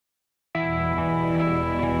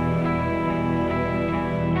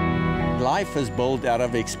And life is built out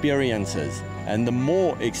of experiences. And the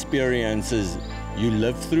more experiences you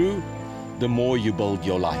live through, the more you build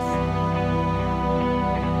your life.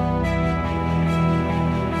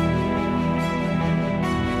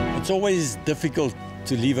 It's always difficult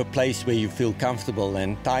to leave a place where you feel comfortable,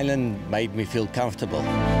 and Thailand made me feel comfortable.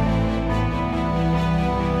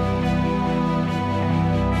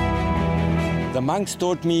 The monks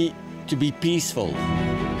taught me to be peaceful,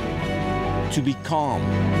 to be calm,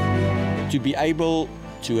 to be able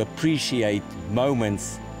to appreciate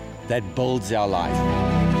moments that builds our life.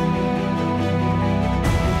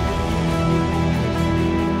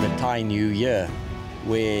 The Thai New Year,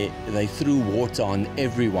 where they threw water on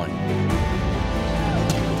everyone.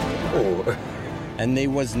 Oh. And there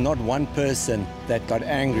was not one person that got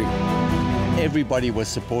angry. Everybody was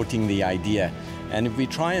supporting the idea. And if we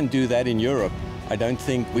try and do that in Europe, I don't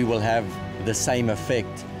think we will have the same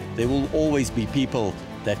effect. There will always be people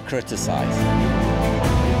that criticize.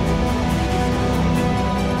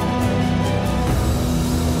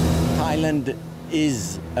 Thailand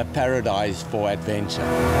is a paradise for adventure.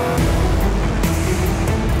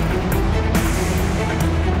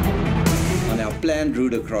 On our planned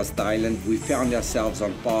route across Thailand, we found ourselves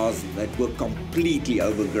on paths that were completely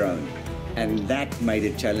overgrown, and that made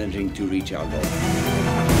it challenging to reach our goal.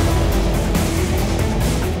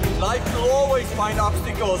 Life will always find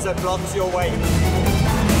obstacles that blocks your way.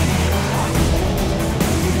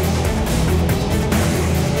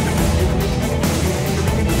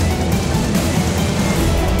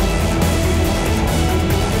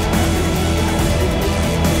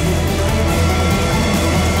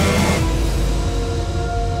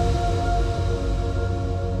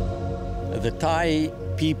 The Thai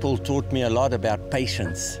people taught me a lot about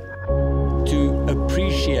patience, to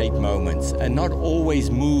appreciate moments and not always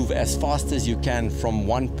move as fast as you can from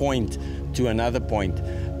one point to another point,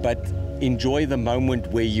 but enjoy the moment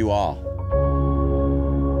where you are.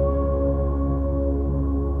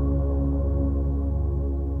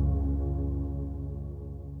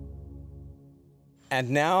 And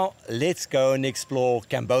now let's go and explore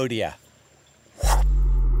Cambodia.